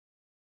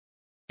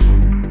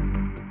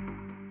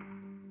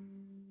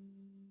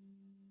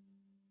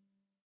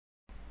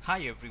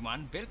Hi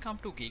everyone, welcome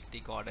to Geek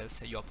Tech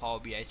Orders, your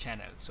Power BI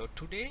channel. So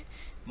today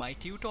my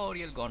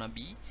tutorial gonna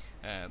be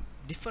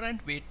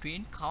different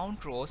between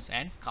count rows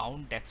and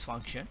count DAX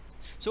function.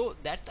 So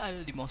that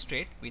I'll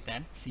demonstrate with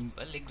an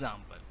simple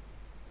example.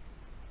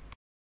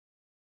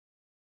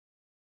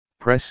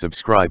 Press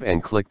subscribe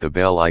and click the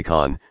bell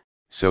icon,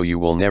 so you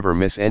will never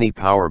miss any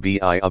Power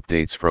BI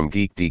updates from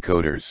Geek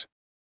Decoders.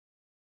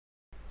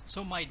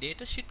 So my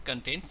datasheet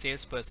contains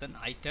salesperson,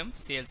 item,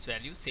 sales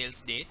value,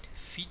 sales date,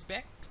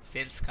 feedback,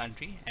 sales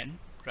country and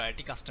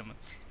priority customer.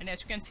 And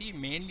as you can see,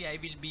 mainly I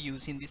will be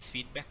using this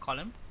feedback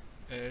column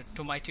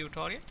to my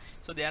tutorial.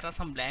 So there are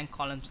some blank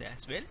columns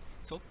as well.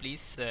 So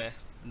please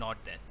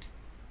note that.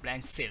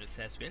 Blank cells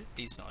as well,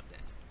 please note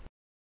that.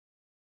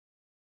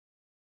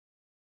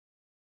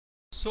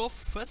 So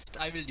first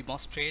I will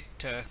demonstrate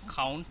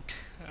count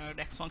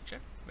DAX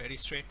function, very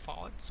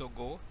straightforward. So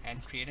go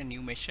and create a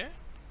new measure.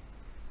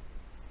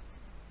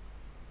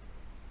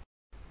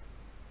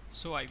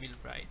 So I will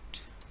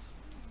write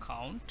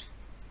count,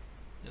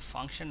 the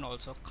function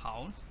also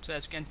count. So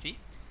as you can see,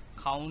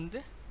 count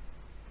the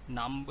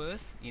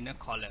numbers in a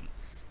column.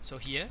 So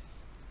here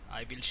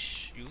I will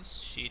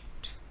use sheet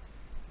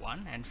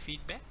 1 and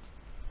feedback.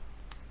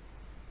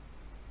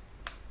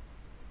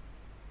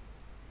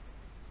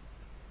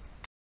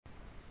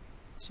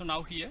 So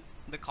now here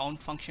the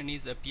count function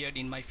is appeared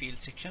in my field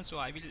section. So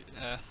I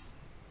will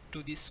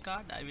to this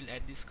card I will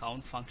add this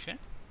count function.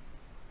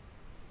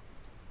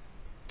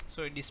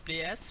 So it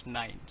display as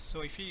 9.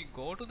 So if you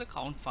go to the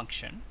count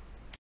function,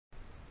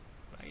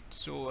 right,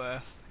 so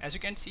as you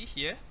can see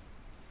here,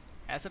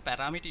 as a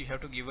parameter you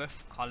have to give a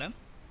column,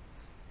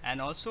 and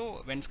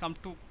also when it's come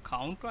to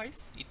count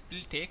wise, it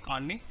will take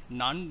only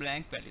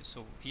non-blank values.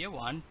 So here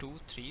 1 2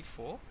 3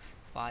 4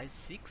 5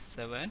 6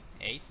 7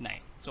 8 9.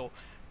 So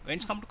when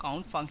it's come to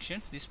count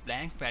function, this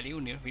blank value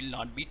will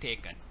not be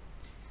taken,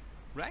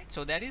 right?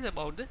 So that is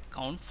about the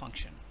count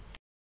function.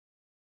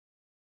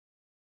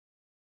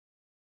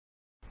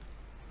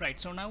 Right,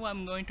 so now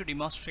I'm going to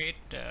demonstrate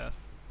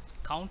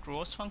count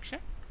rows function.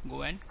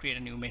 Go and create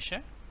a new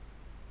measure.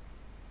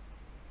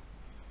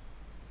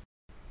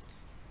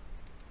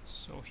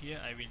 So here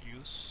I will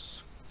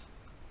use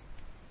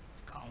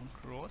count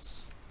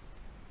rows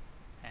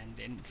and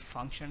then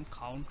function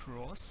count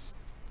rows.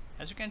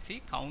 As you can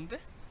see, count the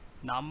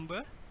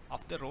number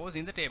of the rows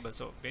in the table.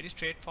 So very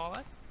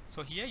straightforward.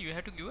 So here you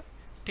have to give a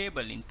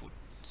table input.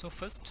 So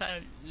first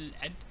I'll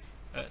add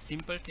a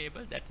simple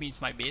table, that means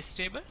my base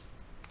table,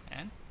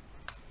 and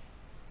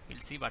we'll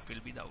see what will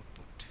be the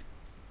output.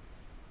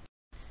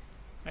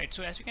 Right,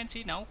 so as you can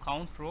see now,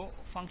 count row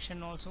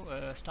function also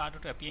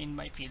started to appear in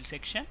my field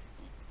section,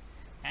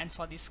 and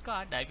for this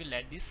card I will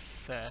add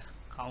this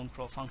count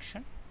row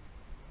function.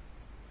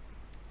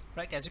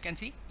 Right, as you can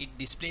see, it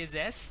displays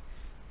as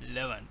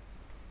 11.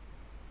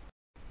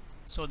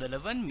 So the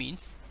 11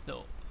 means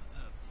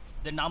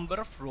the number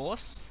of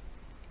rows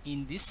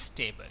in this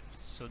table.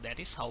 So that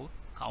is how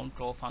count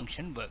row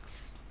function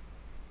works.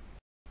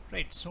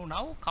 Right, so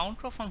now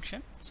count row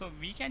function, so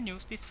we can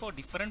use this for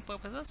different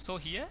purposes. So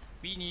here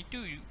we need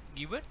to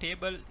give a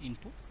table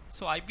input.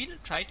 So I will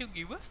try to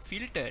give a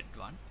filtered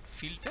one,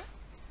 filter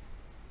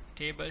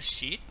table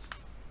sheet.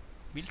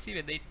 We'll see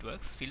whether it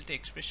works. Filter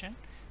expression,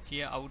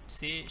 here I would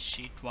say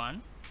sheet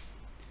 1,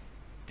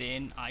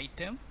 then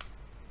item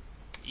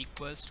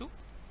equals to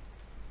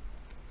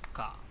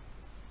car.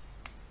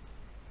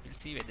 We'll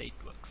see whether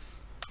it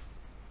works.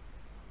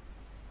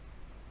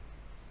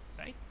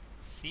 Right,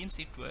 seems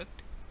it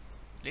worked.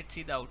 Let's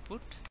see the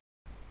output.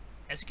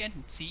 As you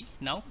can see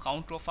now,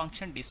 count row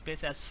function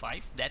displays as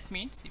 5. That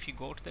means if you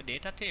go to the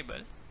data table,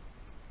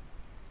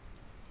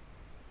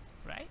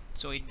 right,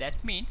 so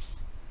that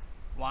means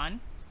 1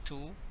 2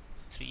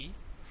 3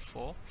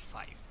 4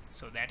 5.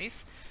 So that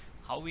is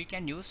how we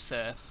can use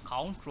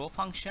count row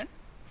function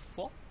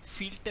for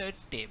filtered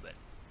table.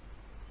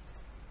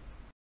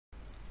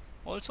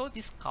 Also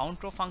this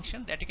count row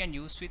function that you can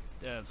use with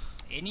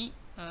any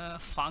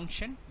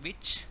function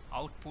which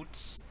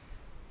outputs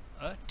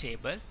a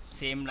table,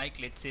 same like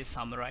let's say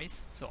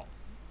summarize. So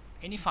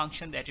any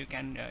function that you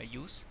can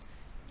use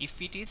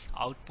if it is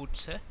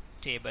outputs a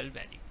table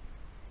value.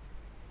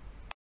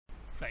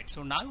 Right,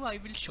 so now I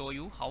will show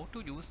you how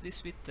to use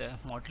this with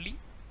modeling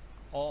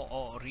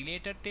or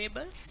related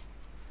tables.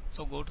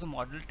 So go to the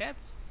model tab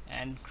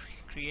and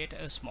create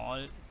a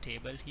small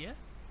table here.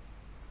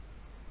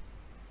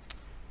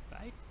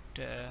 Right,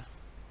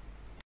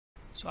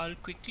 so I'll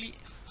quickly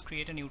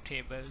create a new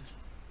table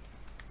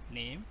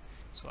name.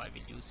 So I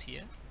will use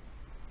here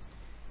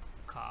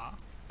car,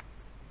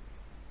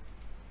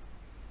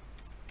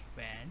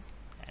 van,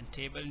 and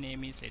table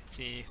name is, let's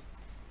say,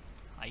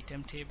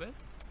 item table.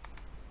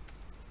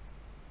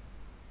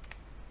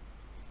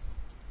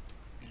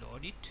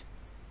 Load it.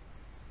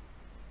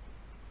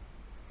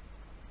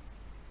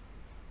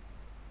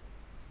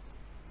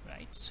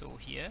 Right, so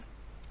here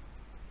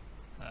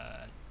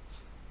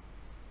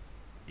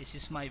this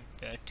is my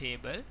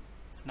table.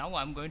 Now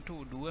I'm going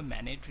to do a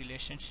manage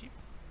relationship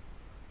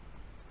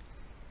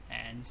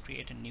and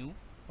create a new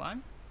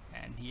one,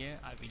 and here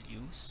I will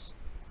use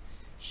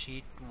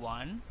sheet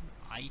 1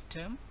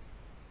 item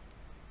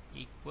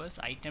equals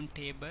item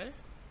table.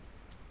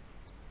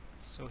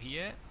 So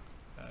here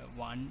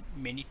one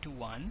many to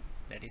one,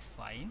 that is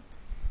fine,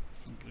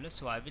 singular.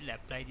 So I will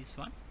apply this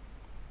one.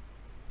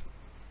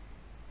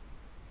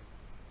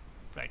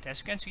 Right, as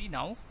you can see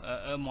now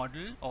a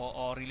model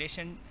or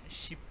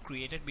relationship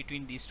created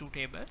between these two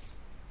tables.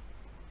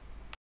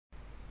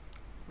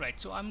 Right,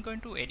 so I'm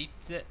going to edit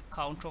the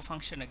COUNTROW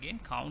function again.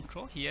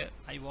 COUNTROW, here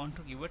I want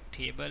to give a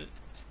table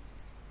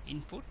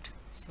input,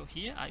 so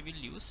here I will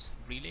use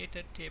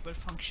RELATEDTABLE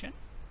function,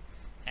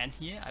 and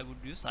here I would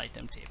use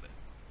item table.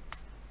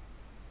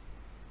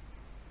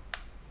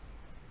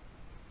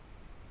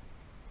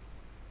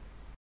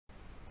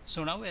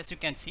 So now as you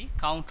can see,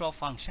 COUNTROW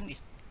function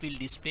will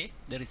display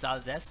the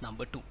results as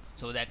number 2.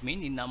 So that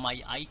means in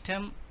my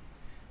item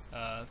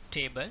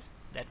table,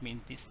 that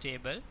means this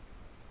table,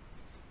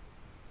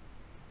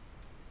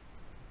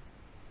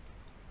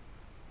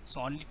 so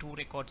only 2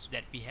 records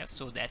that we have,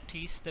 so that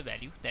is the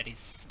value that is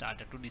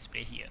started to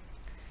display here.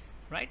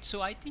 Right,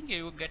 so I think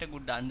you will get a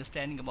good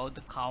understanding about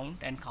the count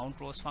and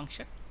COUNTROWS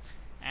function.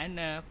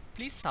 And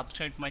please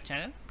subscribe to my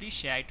channel, please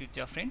share it with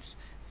your friends.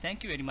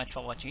 Thank you very much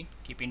for watching.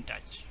 Keep in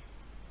touch.